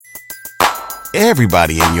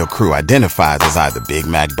Everybody in your crew identifies as either Big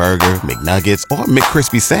Mac Burger, McNuggets, or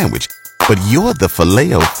McCrispy Sandwich. But you're the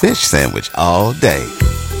Filet-O-Fish Sandwich all day.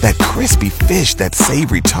 That crispy fish, that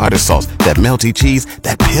savory tartar sauce, that melty cheese,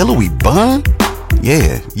 that pillowy bun.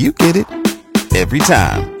 Yeah, you get it. Every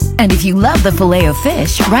time. And if you love the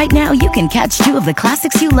Filet-O-Fish, right now you can catch 2 of the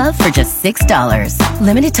classics you love for just $6.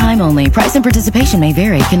 Limited time only. Price and participation may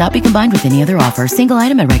vary. Cannot be combined with any other offer. Single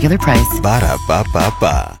item at regular price.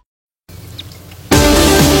 Ba-da-ba-ba-ba.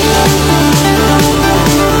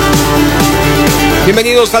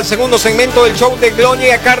 Bienvenidos al segundo segmento del show de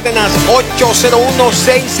Gloria Cárdenas.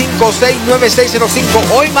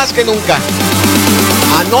 801-656-9605. Hoy más que nunca.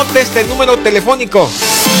 Anote este número telefónico.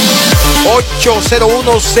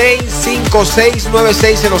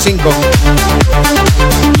 801-656-9605.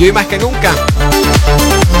 Y hoy más que nunca,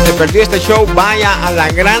 se perdió este show, vaya a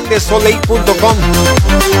lagrandesoleil.com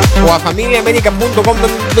o a familiaamerica.com,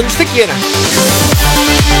 donde usted quiera.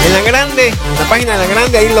 En la grande, la página de la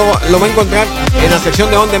grande, ahí lo va a encontrar en la sección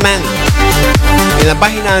de On Demand. En la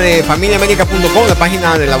página de familiaamerica.com, la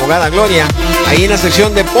página de la abogada Gloria, ahí en la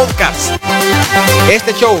sección de podcast.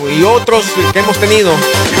 Este show y otros que hemos tenido,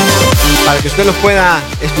 para que usted los pueda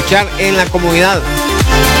escuchar en la comodidad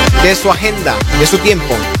de su agenda, de su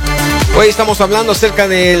tiempo. Hoy estamos hablando acerca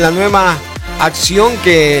de la nueva acción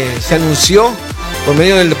que se anunció por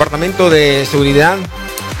medio del Departamento de Seguridad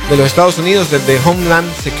de los Estados Unidos, desde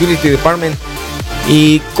Homeland Security Department,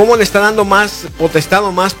 y cómo le está dando más potestad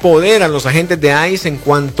o más poder a los agentes de ICE en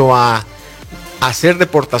cuanto a hacer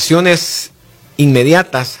deportaciones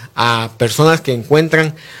inmediatas a personas que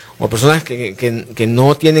encuentran o personas que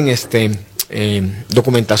no tienen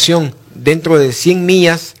documentación dentro de 100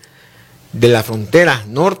 millas de la frontera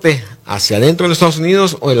norte hacia adentro de los Estados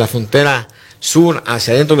Unidos o de la frontera sur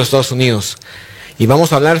hacia adentro de los Estados Unidos. Y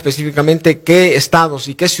vamos a hablar específicamente qué estados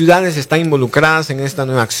y qué ciudades están involucradas en esta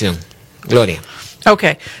nueva acción. Gloria.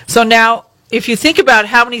 Okay, so now if you think about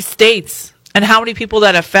how many states and how many people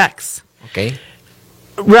that affects, Okay.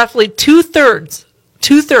 roughly two-thirds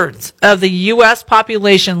of the U.S.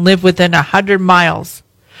 population live within 100 miles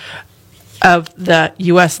of the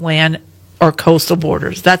U.S. land or coastal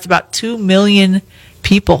borders. That's about 2 million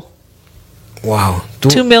people. Wow.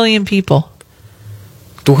 2 million people.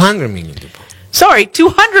 200 million people. Sorry,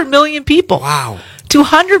 200 million people. Wow.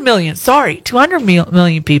 200 million, sorry, 200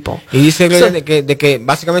 million people. Y dice Gloria de que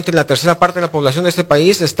básicamente la tercera parte de la población de este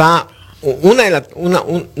país está una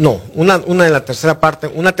tercera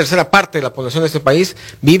parte de la población de este país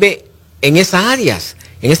vive en esas áreas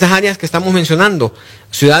que estamos mencionando,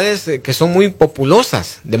 ciudades que son muy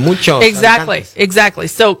populosas de muchos habitantes. Exactly.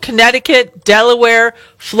 So Connecticut, Delaware,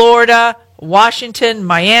 Florida, Washington,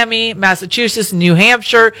 Miami, Massachusetts, New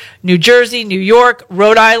Hampshire, New Jersey, New York,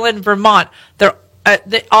 Rhode Island, Vermont. They're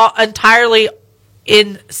all entirely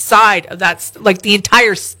inside of that, like the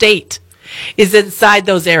entire state is inside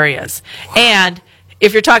those areas. Wow. And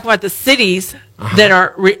if you're talking about the cities that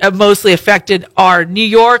are mostly affected are New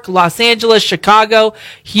York, Los Angeles, Chicago,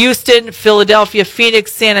 Houston, Philadelphia,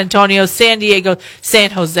 Phoenix, San Antonio, San Diego,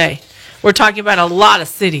 San Jose. We're talking about a lot of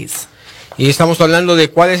cities. Y estamos hablando de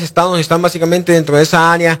cuáles estados están básicamente dentro de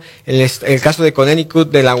esa área. El caso de Connecticut,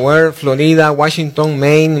 Delaware, Florida, Washington,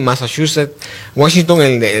 Maine, Massachusetts, Washington,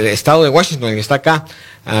 el estado de Washington, el que está acá,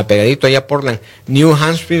 pegadito allá Portland, New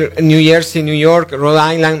Hampshire, New Jersey, New York,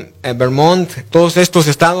 Rhode Island, Vermont, todos estos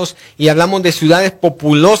estados. Y hablamos de ciudades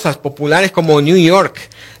populares como New York,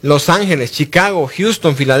 Los Ángeles, Chicago,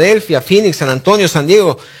 Houston, Filadelfia, Phoenix, San Antonio, San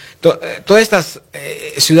Diego. Todas estas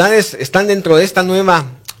ciudades están dentro de esta nueva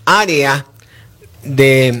área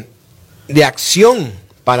de acción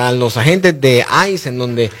para los agentes de ICE, en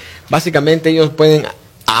donde básicamente ellos pueden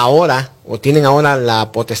ahora o tienen ahora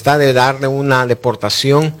la potestad de darle una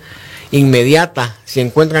deportación inmediata si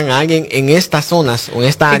encuentran a alguien en estas zonas o en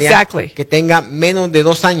esta área que tenga menos de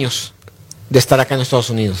 2 años de estar acá en Estados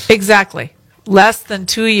Unidos. Exactly. Less than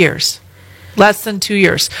 2 years.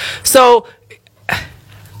 So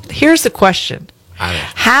here's the question.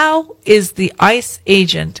 How is the ICE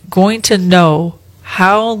agent going to know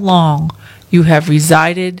how long you have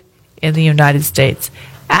resided in the United States?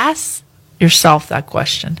 Ask yourself that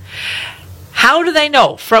question. How do they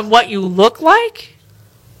know? From what you look like?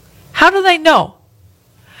 How do they know?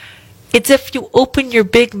 It's if you open your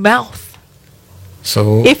big mouth.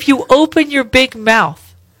 So if you open your big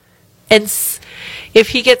mouth and if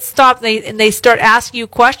he gets stopped and they start asking you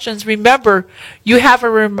questions, remember, you have a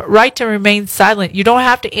right to remain silent. You don't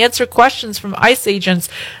have to answer questions from ICE agents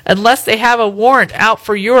unless they have a warrant out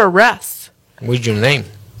for your arrest. With your name.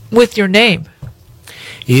 With your name.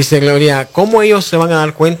 Y dice Gloria, ¿cómo ellos se van a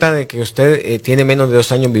dar cuenta de que usted tiene menos de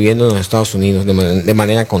 2 años viviendo en los Estados Unidos de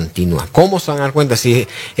manera continua? ¿Cómo se van a dar cuenta si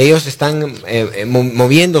ellos están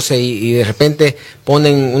moviéndose y de repente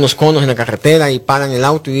ponen unos conos en la carretera y paran el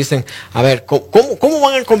auto y dicen, a ver, ¿cómo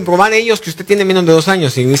van a comprobar ellos que usted tiene menos de 2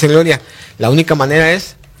 años? Y dice Gloria, la única manera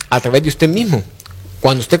es a través de usted mismo.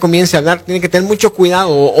 Cuando usted comience a hablar, tiene que tener mucho cuidado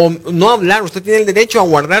o no hablar. Usted tiene el derecho a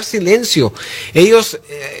guardar silencio. Ellos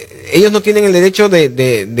no tienen el derecho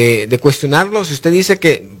de cuestionarlo si usted dice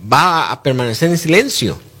que va a permanecer en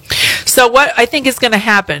silencio. So what I think is going to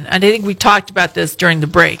happen, and I think we talked about this during the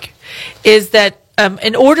break, is that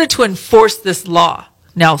in order to enforce this law,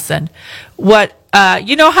 Nelson, what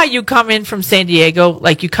you know how you come in from San Diego,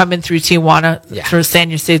 like you come in through Tijuana, through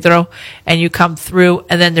San Ysidro, and you come through,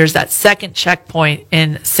 and then there's that second checkpoint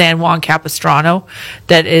in San Juan Capistrano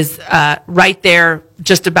that is right there,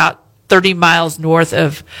 just about 30 miles north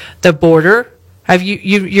of the border. Have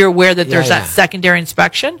you're aware that there's that secondary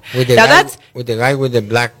inspection? With the guy with the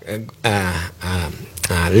black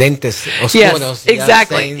lentes oscuros. Yes,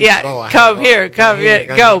 exactly. Come here,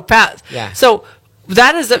 go past. Yeah. So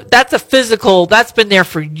that's a physical, that's been there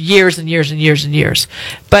for years and years and years and years.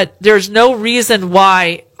 But there's no reason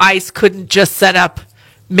why ICE couldn't just set up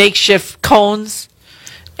makeshift cones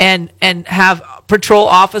and have patrol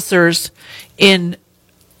officers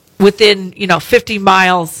within 50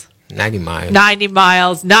 miles, 90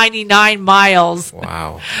 miles, 99 miles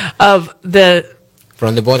wow, of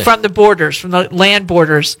from the borders, from the land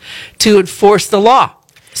borders, to enforce the law.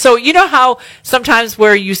 So you know how sometimes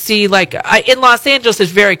where you see, like in Los Angeles,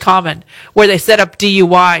 it's very common where they set up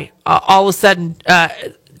DUI, all of a sudden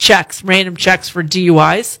random checks for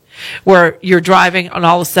DUIs, where you're driving and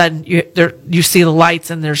all of a sudden you see the lights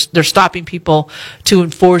and they're stopping people to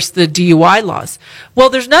enforce the DUI laws. Well,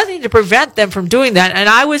 there's nothing to prevent them from doing that, and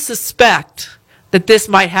I would suspect that this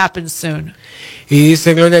might happen soon. Y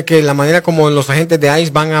dice Gloria que la manera como los agentes de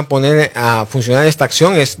ICE van a poner a funcionar esta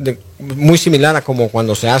acción es muy similar a como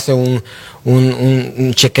cuando se hace un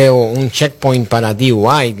chequeo, un checkpoint para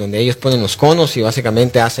DUI, donde ellos ponen los conos y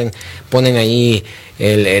básicamente ponen ahí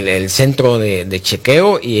el centro de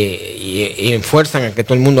chequeo y enfuerzan a que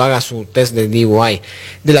todo el mundo haga su test de DUI.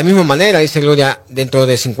 De la misma manera, dice Gloria, dentro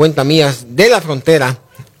de 50 millas de la frontera,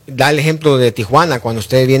 da el ejemplo de Tijuana. Cuando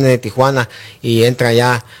usted viene de Tijuana y entra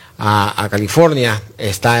ya a California,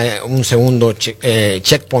 está un segundo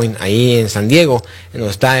checkpoint ahí en San Diego, en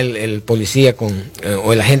donde está el policía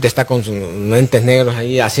o el agente está con sus lentes negros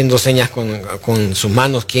ahí haciendo señas con sus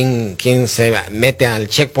manos, quién se mete al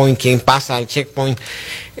checkpoint, quién pasa al checkpoint.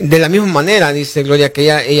 De la misma manera, dice Gloria, que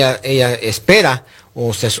ella espera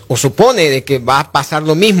o supone de que va a pasar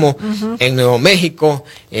lo mismo en Nuevo México,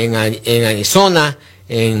 en Arizona,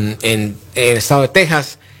 en el estado de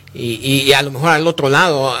Texas, y a lo mejor al otro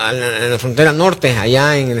lado, en la frontera norte,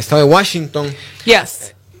 allá en el estado de Washington.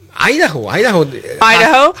 Yes. Idaho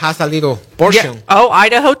has a little portion. Yeah. Oh,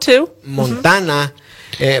 Idaho too. Montana.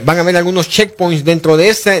 Van a haber algunos checkpoints dentro de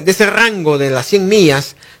ese rango de las 100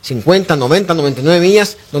 millas, 50, 90, 99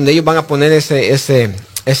 millas, donde ellos van a poner ese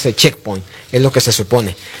checkpoint, es lo que se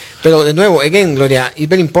supone. Pero de nuevo, again, Gloria, it's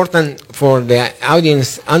very important for the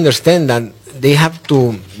audience understand that they have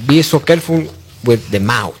to be so careful with the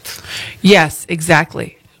mouth. Yes,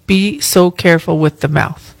 exactly. Be so careful with the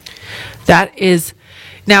mouth. That is,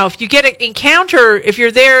 now if you get an encounter, if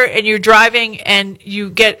you're there and you're driving and you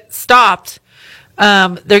get stopped,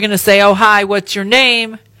 they're going to say, oh, hi, what's your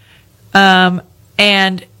name?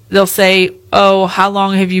 And they'll say, oh, how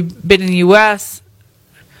long have you been in the U.S.?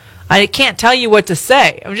 I can't tell you what to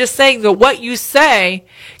say. I'm just saying that what you say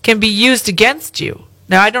can be used against you.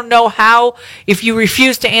 Now, I don't know how, if you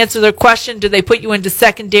refuse to answer their question, do they put you into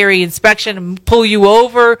secondary inspection and pull you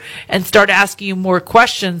over and start asking you more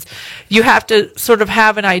questions? You have to sort of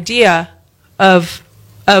have an idea of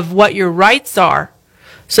what your rights are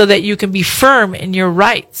so that you can be firm in your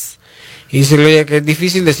rights. Y dice Gloria que es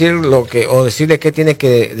difícil decir o decirle qué tiene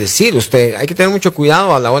que decir usted. Hay que tener mucho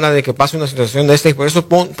cuidado a la hora de que pase una situación de esta, y por eso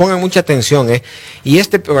pongan mucha atención, Y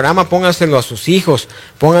este programa pónganselo a sus hijos,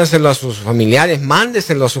 pónganselo a sus familiares,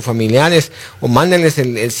 mándeselo a sus familiares, o mándenles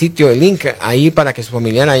el sitio, el link ahí para que su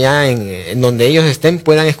familiar allá en donde ellos estén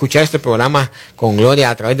puedan escuchar este programa con Gloria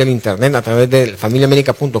a través del internet, a través de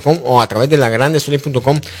familiaamerica.com o a través de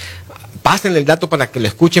lagrandesoleil.com. Pásenle el dato para que lo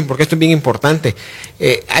escuchen, porque esto es bien importante.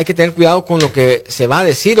 Hay que tener cuidado con lo que se va a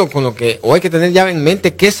decir o hay que tener ya en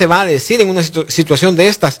mente qué se va a decir en una situación de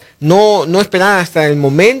estas. No esperar hasta el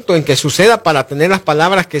momento en que suceda para tener las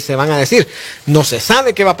palabras que se van a decir. No se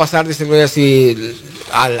sabe qué va a pasar, dice Gloria, si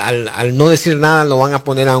al no decir nada lo van a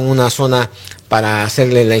poner a una zona para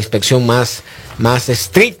hacerle la inspección más más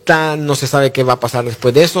estricta, no se sabe qué va a pasar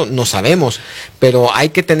después de eso, no sabemos, pero hay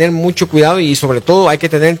que tener mucho cuidado y sobre todo hay que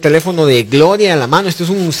tener el teléfono de Gloria en la mano. Este es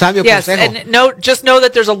un sabio consejo. And just know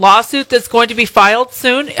that there's a lawsuit that's going to be filed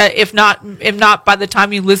soon. If not by the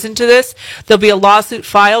time you listen to this, there'll be a lawsuit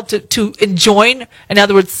filed to enjoin, in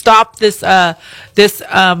other words, stop this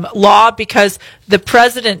law, because the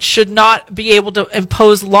president should not be able to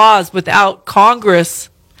impose laws without Congress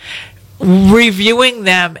reviewing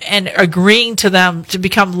them and agreeing to them to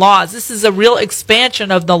become laws. This is a real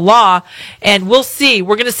expansion of the law, and we'll see.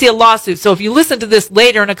 We're going to see a lawsuit. So if you listen to this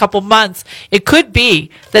later in a couple months, it could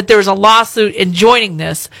be that there's a lawsuit enjoining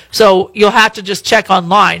this. So you'll have to just check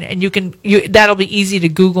online, and that'll be easy to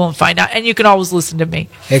Google and find out. And you can always listen to me.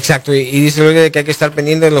 Exacto, y dice Gloria que hay que estar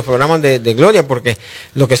pendiente de los programas de Gloria, porque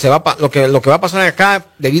lo que va a pasar acá,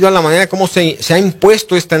 debido a la manera como se ha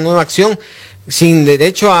impuesto esta nueva acción, sin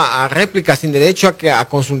derecho a réplica, sin derecho a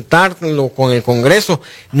consultarlo con el Congreso,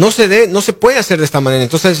 no se puede hacer de esta manera.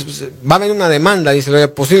 Entonces va a haber una demanda, dice,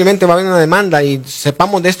 posiblemente va a haber una demanda, y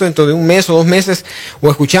sepamos de esto dentro de un mes o 2 meses,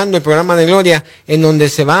 o escuchando el programa de Gloria, en donde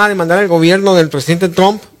se va a demandar al gobierno del presidente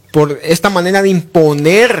Trump por esta manera de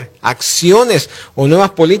imponer acciones o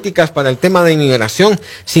nuevas políticas para el tema de inmigración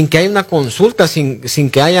sin que haya una consulta,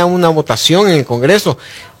 sin que haya una votación en el Congreso.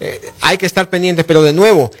 Hay que estar pendientes, pero de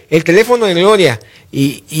nuevo, el teléfono de Gloria,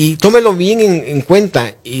 y tómelo bien en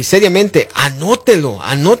cuenta, y seriamente, anótelo,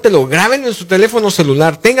 grábenlo en su teléfono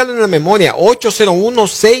celular, téngalo en la memoria,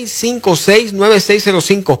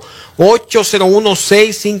 801-656-9605,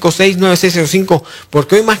 801-656-9605,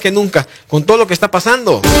 porque hoy más que nunca, con todo lo que está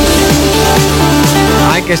pasando,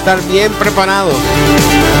 hay que estar bien preparados.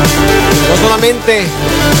 No solamente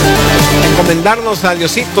encomendarnos a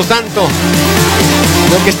Diosito Santo,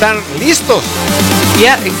 sino que estar listos.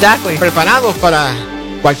 Yeah, exactly. Preparados para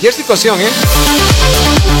cualquier situación,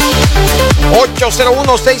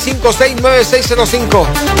 801-656-9605.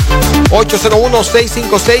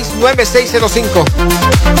 801-656-9605.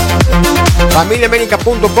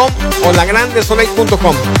 FamiliaAmerica.com o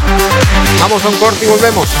lagrandesoleil.com. Vamos a un corte y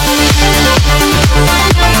volvemos.